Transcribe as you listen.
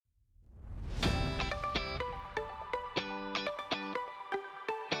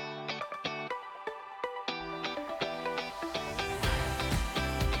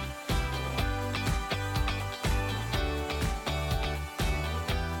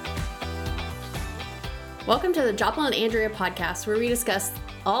Welcome to the Joplin Andrea podcast, where we discuss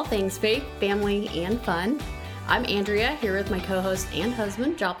all things faith, family, and fun. I'm Andrea, here with my co-host and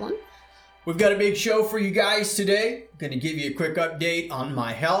husband, Joplin. We've got a big show for you guys today. I'm going to give you a quick update on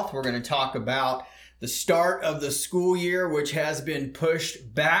my health. We're going to talk about the start of the school year, which has been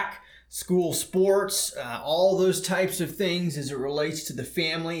pushed back, school sports, all those types of things as it relates to the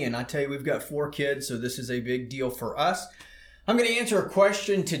family. And I tell you, we've got 4 kids, so this is a big deal for us. I'm going to answer a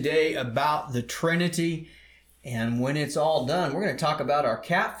question today about the Trinity. And when it's all done, we're going to talk about our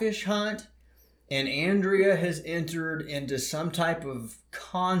catfish hunt. And Andrea has entered into some type of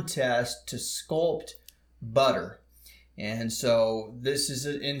contest to sculpt butter. And so this is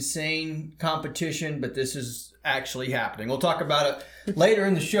an insane competition, but this is actually happening. We'll talk about it later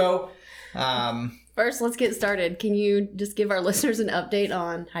in the show. First, let's get started. Can you just give our listeners an update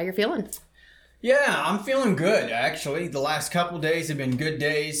on how you're feeling? Yeah, I'm feeling good, actually. The last couple of days have been good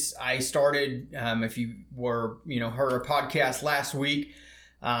days. I started, if you heard our podcast last week,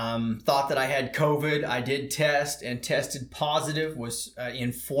 thought that I had COVID. I did test and tested positive, was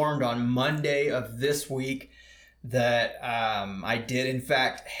informed on Monday of this week that I did, in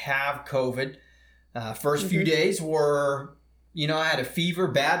fact, have COVID. First few days were, I had a fever,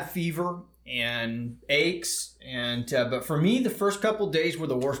 bad fever, and aches. But for me, the first couple of days were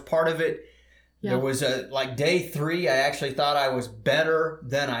the worst part of it. Yeah. There was day 3, I actually thought I was better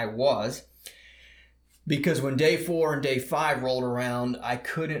than I was, because when day 4 and day 5 rolled around, I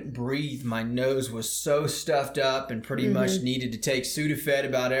couldn't breathe. My nose was so stuffed up and pretty much needed to take Sudafed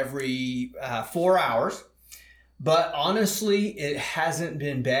about every 4 hours. But honestly, it hasn't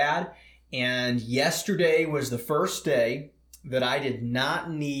been bad. And yesterday was the first day that I did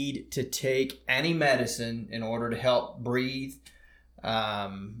not need to take any medicine in order to help breathe.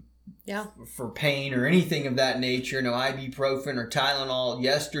 For pain or anything of that nature. No ibuprofen or Tylenol.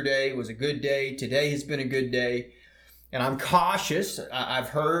 Yesterday was a good day. Today has been a good day. And I'm cautious. I've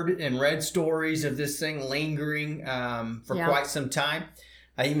heard and read stories of this thing lingering for quite some time.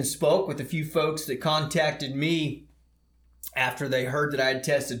 I even spoke with a few folks that contacted me after they heard that I had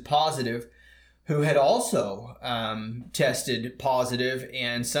tested positive, who had also tested positive,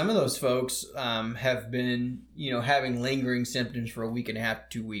 and some of those folks have been, having lingering symptoms for a week and a half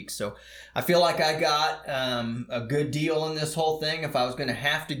to 2 weeks. So I feel like I got a good deal in this whole thing. If I was going to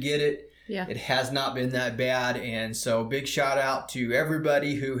have to get it, it has not been that bad. And so big shout out to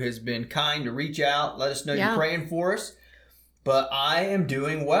everybody who has been kind to reach out, let us know you're praying for us. But I am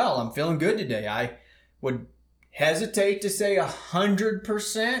doing well. I'm feeling good today. I would hesitate to say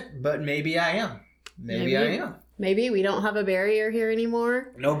 100%, but maybe I am. Maybe I am. Maybe we don't have a barrier here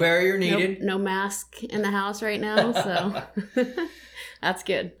anymore. No barrier needed. No mask in the house right now, so that's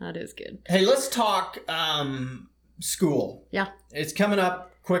good. That is good. Hey, let's talk school. Yeah. It's coming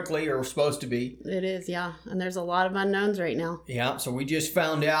up quickly, or supposed to be. It is, yeah. And there's a lot of unknowns right now. Yeah, so we just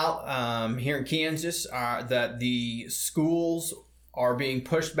found out here in Kansas that the schools are being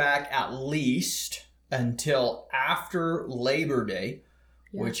pushed back at least until after Labor Day,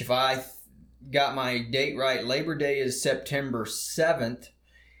 which if I got my date right, Labor Day is September 7th.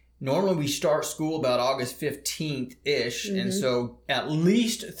 Normally we start school about August 15th-ish, and so at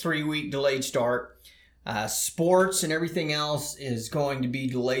least 3-week delayed start. Sports and everything else is going to be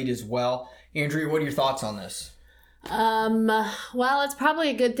delayed as well. Andrea, what are your thoughts on this? Well, it's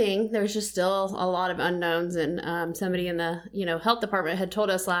probably a good thing. There's just still a lot of unknowns, and somebody in the health department had told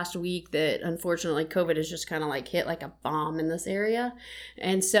us last week that unfortunately COVID has just kind of hit like a bomb in this area.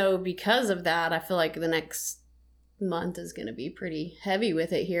 And so because of that, I feel like the next month is going to be pretty heavy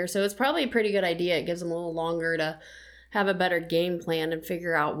with it here. So it's probably a pretty good idea. It gives them a little longer to have a better game plan and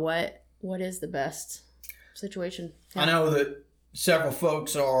figure out what is the best situation. I know that several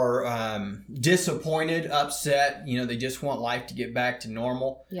folks are disappointed, upset. They just want life to get back to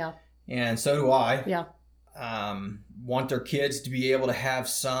normal. Yeah. And so do I. Yeah. Want their kids to be able to have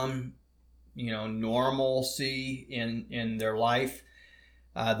some, normalcy in their life.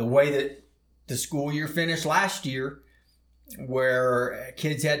 The way that the school year finished last year, where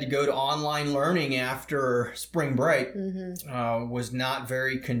kids had to go to online learning after spring break, was not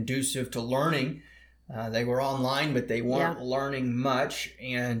very conducive to learning. They were online, but they weren't learning much.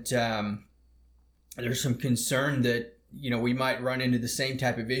 And there's some concern that, we might run into the same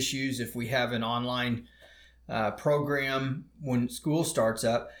type of issues if we have an online program when school starts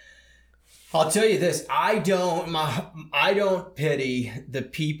up. I'll tell you this, I don't pity the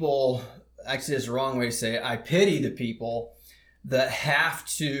people, actually that's the wrong way to say it, I pity the people that have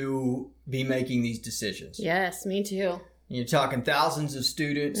to be making these decisions. Yes, me too. You're talking thousands of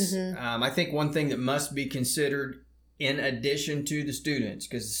students. I think one thing that must be considered in addition to the students,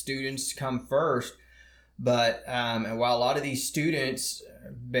 because the students come first, But and while a lot of these students,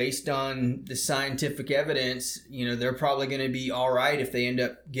 based on the scientific evidence, they're probably going to be all right if they end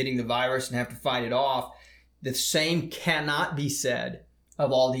up getting the virus and have to fight it off. The same cannot be said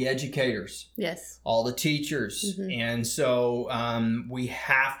of all the educators. Yes. All the teachers. Mm-hmm. And so we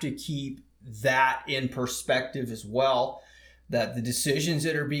have to keep that in perspective as well, that the decisions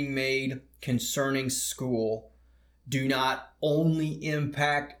that are being made concerning school do not only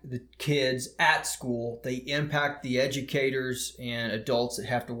impact the kids at school, they impact the educators and adults that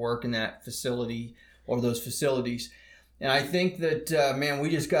have to work in that facility or those facilities. And I think that, man, we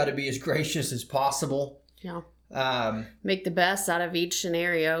just got to be as gracious as possible. Yeah. Make the best out of each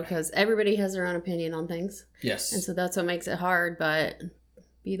scenario, because everybody has their own opinion on things. Yes. And so that's what makes it hard, but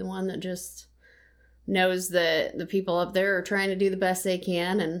be the one that just knows that the people up there are trying to do the best they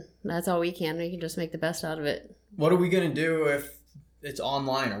can, and that's all we can. We can just make the best out of it. What are we going to do if it's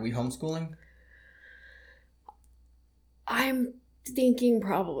online? Are we homeschooling? I'm thinking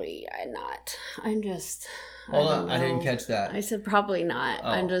probably not. Hold on, I didn't catch that. I said probably not. Oh.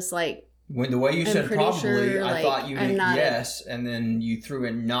 I'm just like... When the way you said probably, sure, I thought you meant yes, and then you threw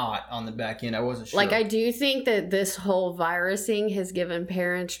a not on the back end. I wasn't sure. Like, I do think that this whole virusing has given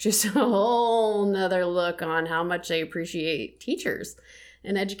parents just a whole nother look on how much they appreciate teachers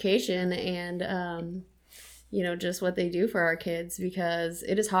and education and, just what they do for our kids, because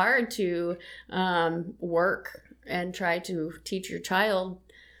it is hard to work and try to teach your child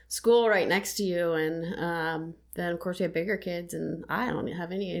school right next to you. And then, of course, we have bigger kids, and I don't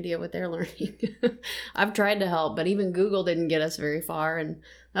have any idea what they're learning. I've tried to help, but even Google didn't get us very far, and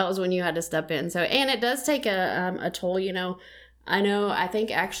that was when you had to step in. So, and it does take a toll, I think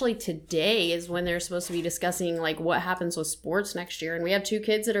actually today is when they're supposed to be discussing, like, what happens with sports next year. And we have 2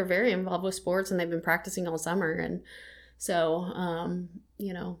 kids that are very involved with sports, and they've been practicing all summer. And so,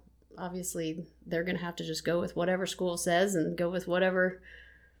 obviously they're going to have to just go with whatever school says and go with whatever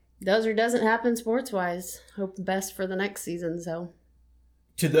does or doesn't happen sports-wise. Hope the best for the next season. So,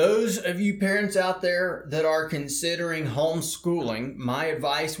 to those of you parents out there that are considering homeschooling, my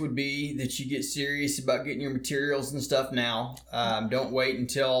advice would be that you get serious about getting your materials and stuff now. Don't wait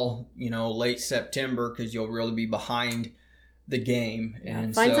until late September, because you'll really be behind the game. Yeah.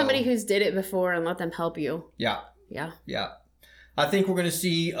 And find somebody who's did it before and let them help you. Yeah. Yeah. I think we're going to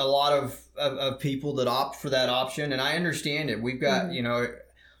see a lot of people that opt for that option, and I understand it. We've got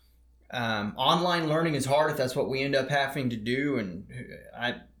online learning is hard if that's what we end up having to do, and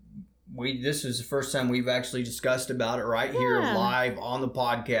this is the first time we've actually discussed about it right here live on the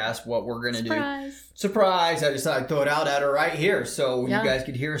podcast, what we're going to do. Surprise! I decided to throw it out at her right here so you guys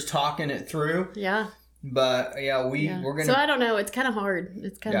could hear us talking it through. Yeah. But we're going to... So I don't know. It's kind of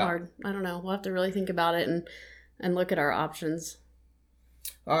hard. Hard. I don't know. We'll have to really think about it and look at our options.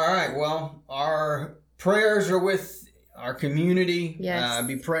 All right. Well, our prayers are with our community. Yes.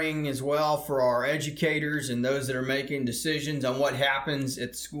 Be praying as well for our educators and those that are making decisions on what happens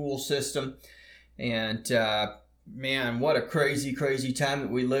at the school system. And man, what a crazy, crazy time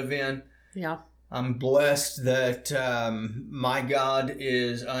that we live in. Yeah. I'm blessed that my God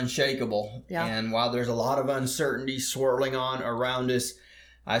is unshakable. Yeah. And while there's a lot of uncertainty swirling on around us,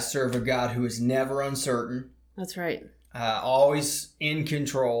 I serve a God who is never uncertain. That's right. Always in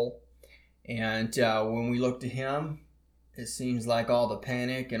control. And when we look to Him, it seems like all the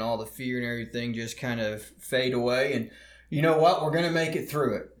panic and all the fear and everything just kind of fade away. And you know what? We're going to make it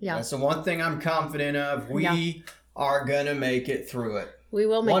through it. Yeah. That's the one thing I'm confident of. We are going to make it through it. We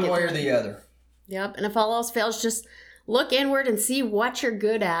will make it one way through or the other. Yep. And if all else fails, just look inward and see what you're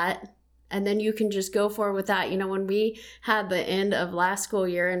good at. And then you can just go forward with that. When we had the end of last school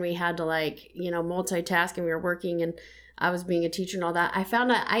year and we had to multitask and we were working and I was being a teacher and all that, I found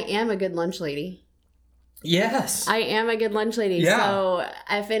that I am a good lunch lady. Yes. I am a good lunch lady. Yeah. So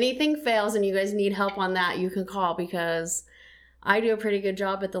if anything fails and you guys need help on that, you can call, because I do a pretty good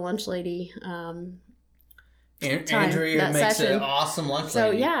job at the lunch lady. Andrea makes an awesome lunch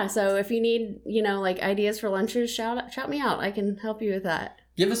lady. So if you need, ideas for lunches, shout me out. I can help you with that.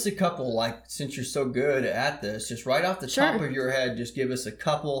 Give us a couple, since you're so good at this, just right off the top of your head, just give us a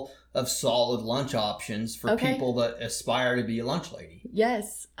couple of solid lunch options for people that aspire to be a lunch lady.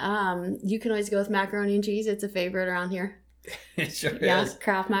 Yes. You can always go with macaroni and cheese. It's a favorite around here. It sure is. Yeah,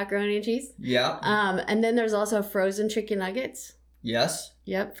 Kraft macaroni and cheese. Yeah. And then there's also frozen chicken nuggets. Yes.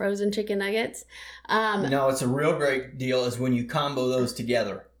 Yep, frozen chicken nuggets. No, it's a real great deal is when you combo those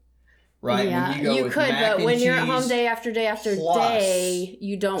together. Right? Yeah, when you go with mac but when and you're at home day after day after day,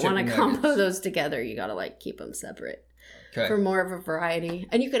 you don't want to combo nuggets. those together. You got to keep them separate for more of a variety.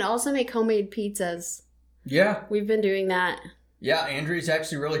 And you can also make homemade pizzas. Yeah. We've been doing that. Yeah, Andrea's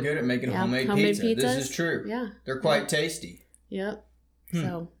actually really good at making homemade pizza. pizzas. This is true. Yeah. They're quite tasty. Yep.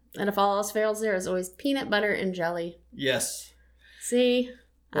 So, and if all else fails, there is always peanut butter and jelly. Yes. See?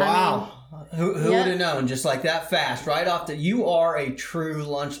 Wow. Who would have known? Just like that fast, right off the... You are a true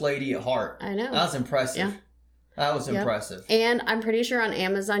lunch lady at heart. I know. That was impressive. Yeah. That was impressive. And I'm pretty sure on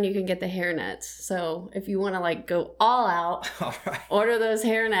Amazon you can get the hairnets. So if you want to like go all out, all right. order those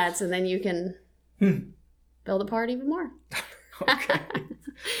hairnets and then you can build apart even more. Okay.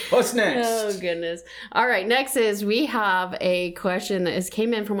 What's next? Oh, goodness. All right. Next is we have a question that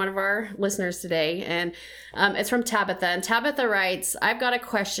came in from one of our listeners today. And it's from Tabitha. And Tabitha writes, I've got a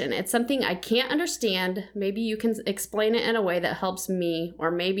question. It's something I can't understand. Maybe you can explain it in a way that helps me.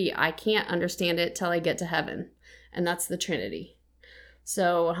 Or maybe I can't understand it till I get to heaven. And that's the Trinity.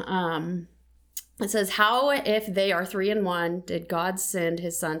 So it says, how, if they are 3 in 1, did God send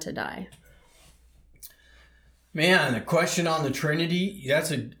his son to die? Man, the question on the Trinity,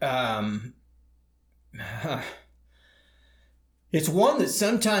 that's a... it's one that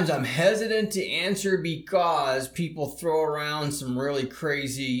sometimes I'm hesitant to answer because people throw around some really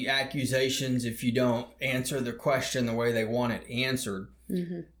crazy accusations if you don't answer the question the way they want it answered.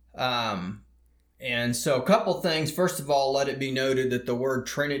 Mm-hmm. And so a couple things. First of all, let it be noted that the word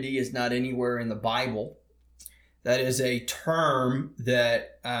Trinity is not anywhere in the Bible. That is a term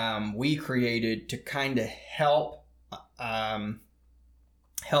that we created to kind of help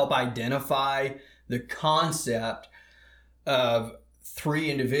identify the concept of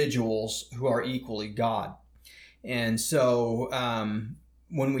 3 individuals who are equally God. And so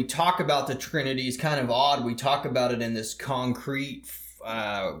when we talk about the Trinity, it's kind of odd. We talk about it in this concrete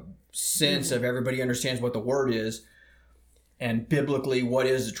sense of everybody understands what the word is. And biblically, what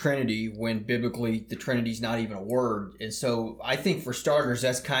is the Trinity when biblically the Trinity is not even a word? And so I think for starters,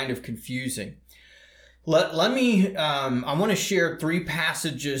 that's kind of confusing. Let me, I want to share 3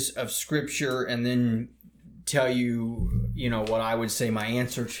 passages of scripture and then tell you, what I would say my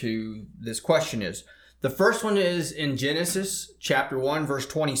answer to this question is. The first one is in Genesis chapter 1, verse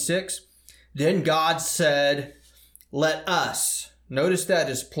 26. Then God said, let us, notice that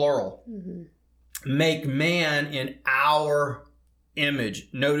is plural. Mm-hmm. Make man in our image.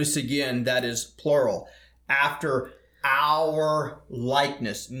 Notice again, that is plural. After our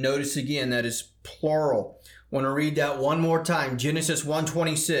likeness. Notice again, that is plural. I want to read that one more time. Genesis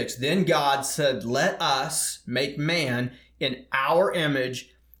 1:26. Then God said, let us make man in our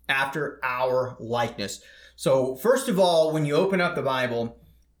image after our likeness. So first of all, when you open up the Bible,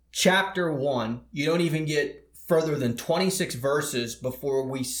 chapter 1, you don't even get further than 26 verses before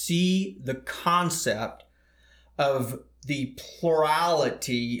we see the concept of the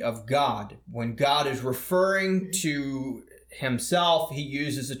plurality of God. When God is referring to himself, he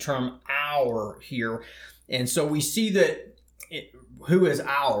uses the term our here. And so we see that who is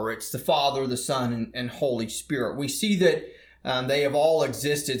our? It's the Father, the Son, and Holy Spirit. We see that they have all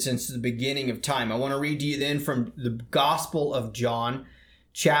existed since the beginning of time. I want to read to you then from the Gospel of John,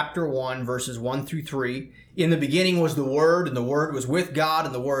 chapter 1, verses 1 through 3. In the beginning was the Word, and the Word was with God,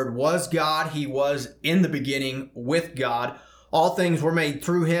 and the Word was God. He was in the beginning with God. All things were made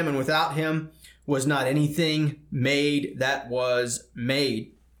through him, and without him was not anything made that was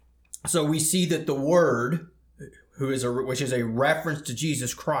made. So we see that the Word, which is a reference to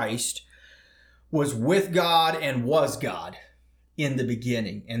Jesus Christ, was with God and was God in the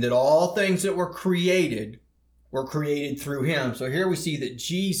beginning, and that all things that were created through him. So here we see that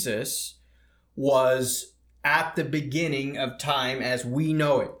Jesus was at the beginning of time as we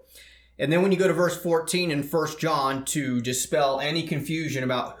know it. And then when you go to verse 14 in 1 John to dispel any confusion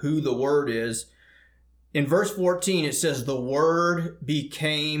about who the Word is, in verse 14 it says, the Word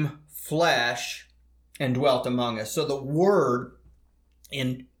became flesh and dwelt among us. So the Word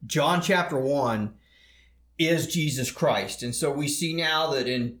in John chapter 1 is Jesus Christ. And so we see now that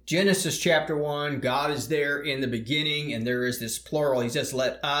in Genesis chapter 1, God is there in the beginning, and there is this plural. He says,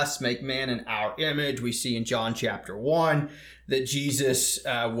 let us make man in our image. We see in John chapter 1 that Jesus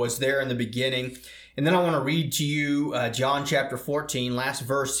was there in the beginning. And then I want to read to you John chapter 14, last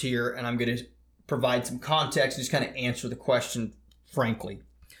verse here, and I'm going to provide some context and just kind of answer the question frankly.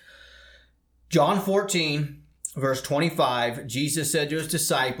 John 14, verse 25, Jesus said to his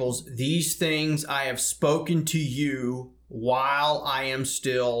disciples, these things I have spoken to you while I am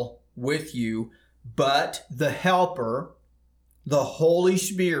still with you, but the Helper, the Holy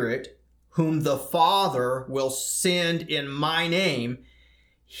Spirit, whom the Father will send in my name,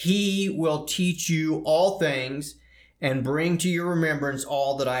 he will teach you all things and bring to your remembrance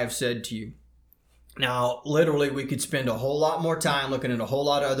all that I have said to you. Now, literally, we could spend a whole lot more time looking at a whole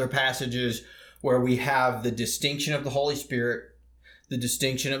lot of other passages where we have the distinction of the Holy Spirit the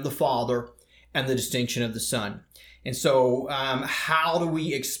distinction of the Father, and the distinction of the Son. And so how do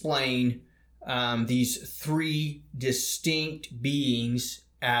we explain these three distinct beings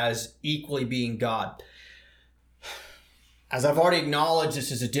as equally being God? As I've already acknowledged,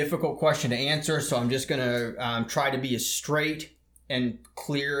 this is a difficult question to answer, so I'm just going to try to be as straight and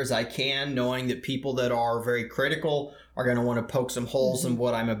clear as I can, knowing that people that are very critical are going to want to poke some holes in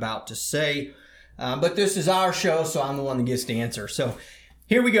what I'm about to say. But this is our show, so I'm the one that gets to answer. So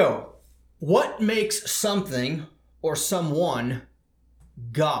here we go. What makes something or someone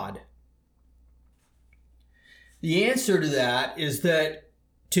God? The answer to that is that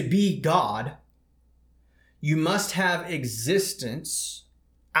to be God, you must have existence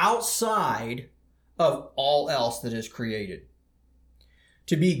outside of all else that is created.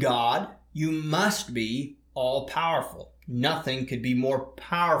 To be God, you must be all-powerful. Nothing could be more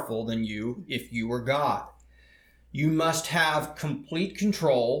powerful than you if you were God. You must have complete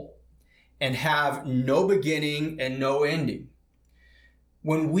control and have no beginning and no ending.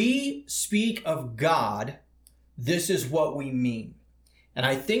 When we speak of God, this is what we mean. And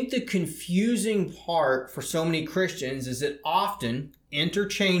I think the confusing part for so many Christians is that often,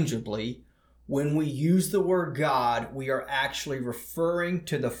 interchangeably, when we use the word God, we are actually referring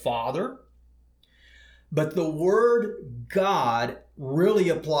to the Father. But the word God really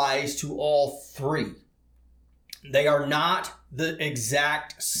applies to all three. They are not the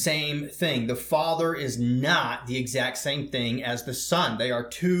exact same thing. The Father is not the exact same thing as the Son. They are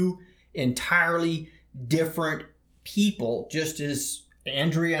two entirely different people, just as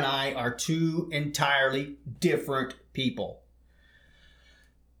Andrea and I are two entirely different people.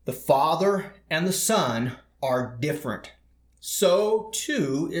 The Father and the Son are different. So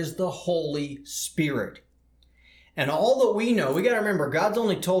too is the Holy Spirit. And all that we know, we got to remember, God's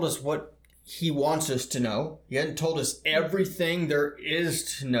only told us what He wants us to know. He hasn't told us everything there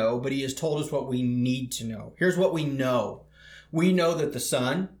is to know, but He has told us what we need to know. Here's what we know. We know that the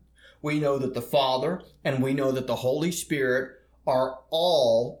Son, we know that the Father, and we know that the Holy Spirit are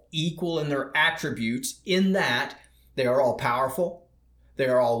all equal in their attributes, in that they are all powerful, they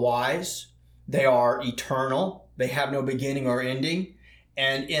are all wise, they are eternal, they have no beginning or ending,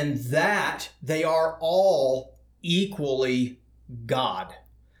 and in that they are all equally God.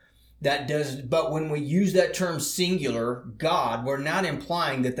 But when we use that term singular, God, we're not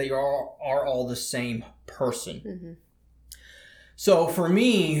implying that they are all the same person. Mm-hmm. So for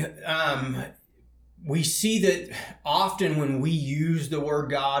me, we see that often when we use the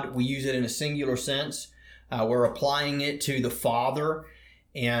word God, we use it in a singular sense. We're applying it to the Father.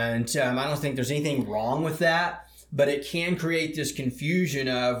 And I don't think there's anything wrong with that. But it can create this confusion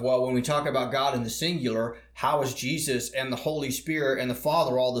of, well, when we talk about God in the singular, how is Jesus and the Holy Spirit and the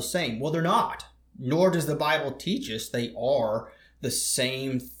Father all the same? Well, they're not. Nor does the Bible teach us they are the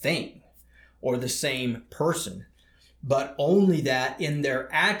same thing or the same person. But only that in their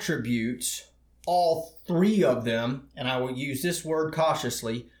attributes, all three of them, and I will use this word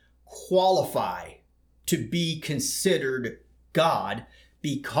cautiously, qualify to be considered God,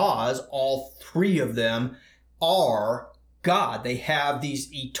 because all three of them are God. They have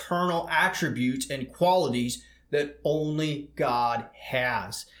these eternal attributes and qualities that only God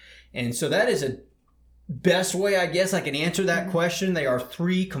has. And so that is a best way, I guess, I can answer that question. They are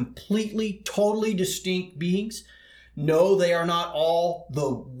three completely, totally distinct beings. No, they are not all the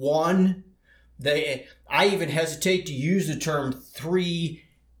one. I even hesitate to use the term three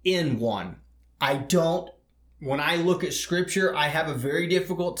in one. When I look at Scripture, I have a very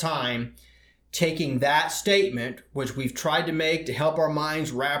difficult time taking that statement, which we've tried to make to help our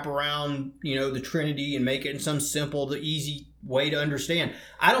minds wrap around, the Trinity and make it in some simple, easy way to understand.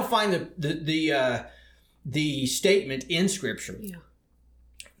 I don't find the statement in Scripture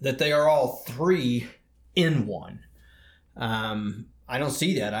that they are all three in one. I don't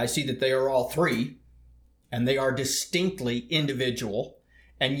see that. I see that they are all three, and they are distinctly individual,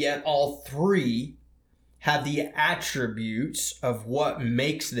 and yet all three have the attributes of what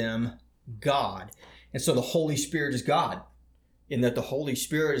makes them God. And so the Holy Spirit is God, in that the Holy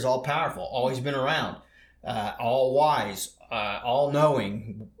Spirit is all powerful, always been around, all wise, all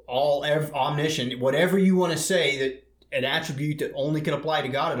knowing, omniscient, whatever you want to say, that an attribute that only can apply to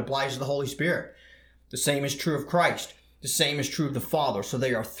God, it applies to the Holy Spirit. The same is true of Christ. The same is true of the Father. So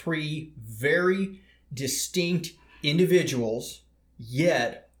they are three very distinct individuals,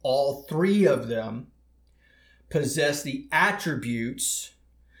 yet all three of them possess the attributes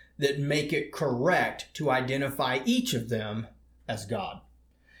that make it correct to identify each of them as God.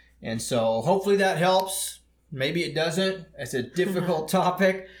 And so hopefully that helps. Maybe it doesn't. It's a difficult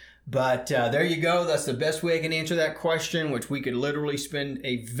topic. But there you go. That's the best way I can answer that question, which we could literally spend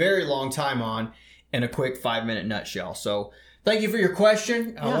a very long time on in a quick 5-minute nutshell. So thank you for your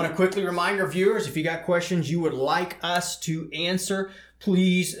question. I want to quickly remind our viewers, if you got questions you would like us to answer,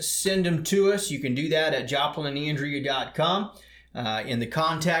 please send them to us. You can do that at joplinandandrea.com. In the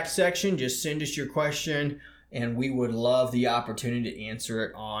contact section, just send us your question, and we would love the opportunity to answer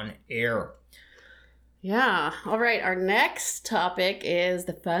it on air. Yeah. All right. Our next topic is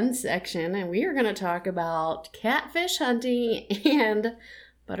the fun section, and we are going to talk about catfish hunting and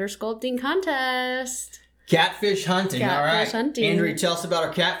butter sculpting contest. Catfish hunting. Catfish all right. hunting. Andrea, tell us about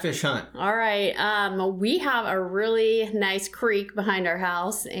our catfish hunt. All right. We have a really nice creek behind our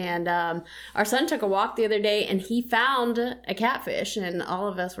house, and our son took a walk the other day, and he found a catfish, and all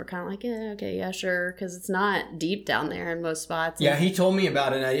of us were kind of like, okay, yeah, sure, because it's not deep down there in most spots. Yeah, he told me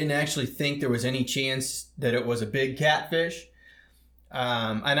about it, and I didn't actually think there was any chance that it was a big catfish.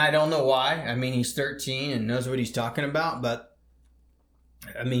 And I don't know why. I mean, he's 13 and knows what he's talking about, but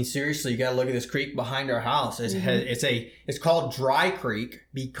I mean, seriously, you got to look at this creek behind our house. It's called Dry Creek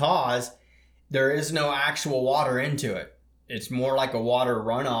because there is no actual water into it. It's more like a water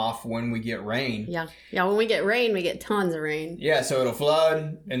runoff when we get rain. Yeah. When we get rain, we get tons of rain. Yeah, so it'll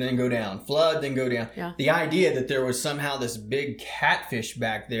flood and then go down. Flood, then go down. Yeah. The idea that there was somehow this big catfish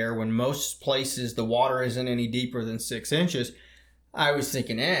back there when most places the water isn't any deeper than 6 inches, I was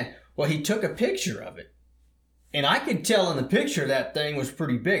thinking, well, he took a picture of it. And I could tell in the picture that thing was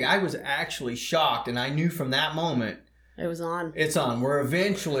pretty big. I was actually shocked, and I knew from that moment it was on. It's on. We're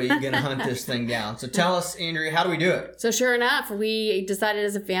eventually going to hunt this thing down. So tell us, Andrea, how do we do it? So sure enough, we decided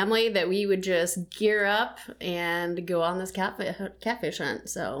as a family that we would just gear up and go on this catfish hunt.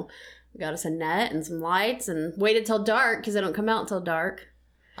 So we got us a net and some lights and waited till dark because they don't come out until dark.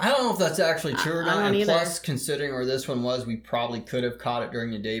 I don't know if that's actually true or not. I don't either. Plus, considering where this one was, we probably could have caught it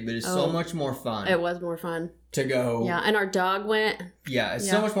during the day, but it's so much more fun. It was more fun. To go. Yeah, and our dog went. Yeah, it's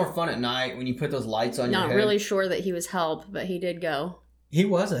so much more fun at night when you put those lights on your head. Not really sure that he was help, but he did go. He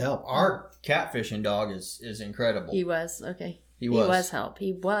was a help. Our catfishing dog is incredible. He was. Okay. He was help.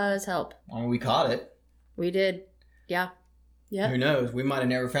 He was help. Well, we caught it. We did. Yeah. Yeah. Who knows? We might have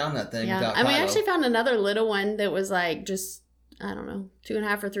never found that thing without and Kylo. we actually found another little one that was like just, I don't know,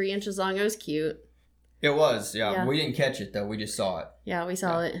 2.5 or 3 inches long. It was cute. It was, yeah. We didn't catch it, though. We just saw it. Yeah, we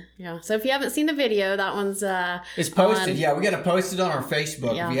saw it. Yeah. So if you haven't seen the video, that one's... it's posted. Yeah, we got to post it on our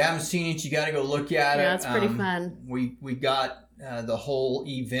Facebook. Yeah. If you haven't seen it, you got to go look at it. Yeah, it's pretty fun. We got the whole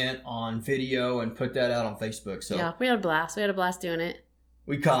event on video and put that out on Facebook. So yeah, we had a blast. We had a blast doing it.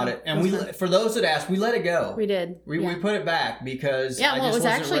 We caught it. And for those that asked, we let it go. We did. We put it back because I just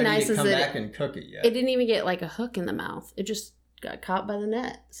wasn't ready to come is back and cook it yet. It didn't even get like a hook in the mouth. It just got caught by the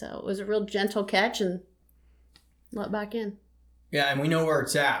net. So it was a real gentle catch and let back in. Yeah, and we know where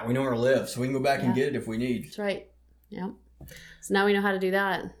it's at. We know where it lives. So we can go back and get it if we need. That's right. Yeah. So now we know how to do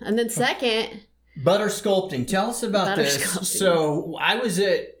that. And then second... Butter sculpting. Tell us about this. Sculpting. So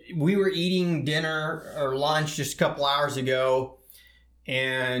we were eating dinner or lunch just a couple hours ago,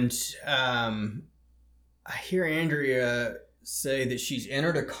 and I hear Andrea say that she's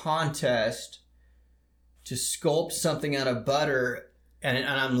entered a contest to sculpt something out of butter, and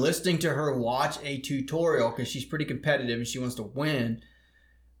I'm listening to her watch a tutorial because she's pretty competitive and she wants to win.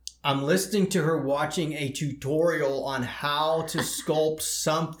 I'm listening to her watching a tutorial on how to sculpt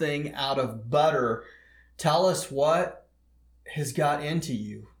something out of butter. Tell us what has got into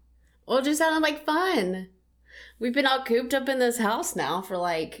you. Well, it just sounded like fun. We've been all cooped up in this house now for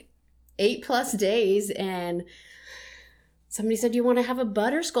like 8+ days, and somebody said, you want to have a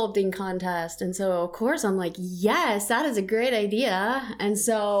butter sculpting contest? And so, of course, I'm like, yes, that is a great idea. And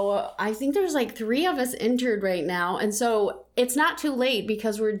so I think there's like 3 of us entered right now. And so it's not too late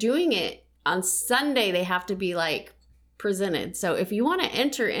because we're doing it on Sunday. They have to be like presented. So if you want to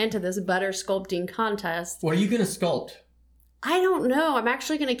enter into this butter sculpting contest. What are you going to sculpt? I don't know. I'm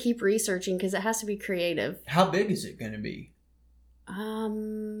actually going to keep researching because it has to be creative. How big is it going to be?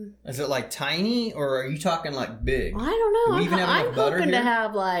 Is it like tiny, or are you talking like big? I don't know. Do we even have enough butter hoping here? to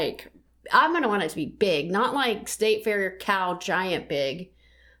have like, I'm going to want it to be big, not like State Fair cow giant big,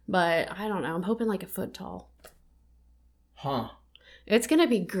 but I don't know. I'm hoping like a foot tall. Huh. It's going to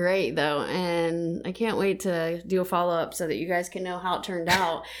be great though, and I can't wait to do a follow-up so that you guys can know how it turned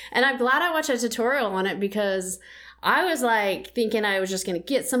out. And I'm glad I watched a tutorial on it because I was like thinking I was just going to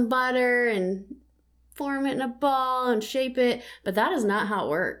get some butter and form it in a ball and shape it, but that is not how it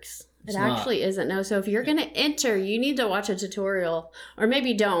works. It actually isn't. No. So if you're going to enter, you need to watch a tutorial, or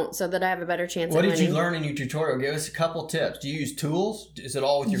maybe don't, so that I have a better chance. What did you learn in your tutorial? Give us a couple tips. Do you use tools? Is it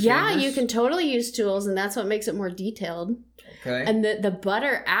all with your fingers? Yeah, you can totally use tools, and that's what makes it more detailed. Okay. And the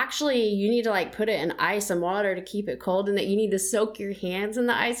butter, actually, you need to like put it in ice and water to keep it cold, and that you need to soak your hands in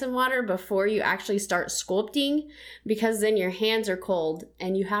the ice and water before you actually start sculpting, because then your hands are cold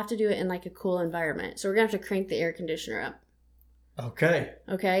and you have to do it in like a cool environment. So we're going to have to crank the air conditioner up. Okay.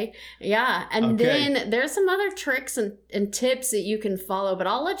 Okay. Yeah. And then there's some other tricks and tips that you can follow, but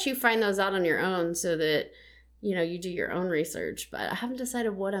I'll let you find those out on your own so that, you know, you do your own research. But I haven't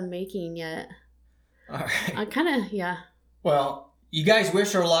decided what I'm making yet. All right. I kind of, yeah. Well, you guys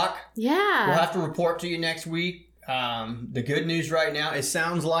wish her luck. Yeah. We'll have to report to you next week. The good news right now, it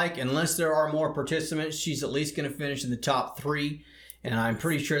sounds like, unless there are more participants, she's at least going to finish in the top 3. And I'm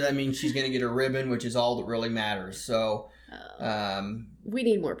pretty sure that means she's going to get a ribbon, which is all that really matters. So... we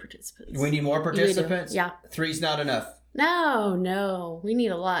need more participants. We need more participants? Yeah. 3's not enough. No. We need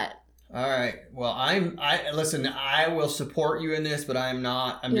a lot. All right. Well, listen, I will support you in this, but I'm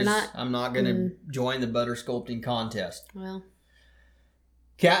not going to join the butter sculpting contest. Well,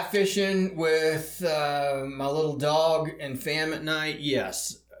 catfishing with my little dog and fam at night,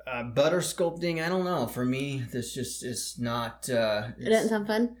 yes. Butter sculpting, I don't know. For me, this just is not... it doesn't sound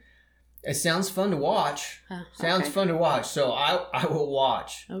fun? It sounds fun to watch. Sounds fun to watch. So I will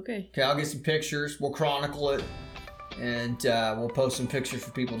watch. Okay. I'll get some pictures. We'll chronicle it. And we'll post some pictures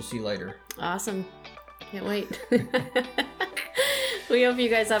for people to see later. Awesome. Can't wait. We hope you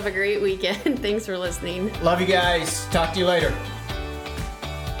guys have a great weekend. Thanks for listening. Love you guys. Talk to you later.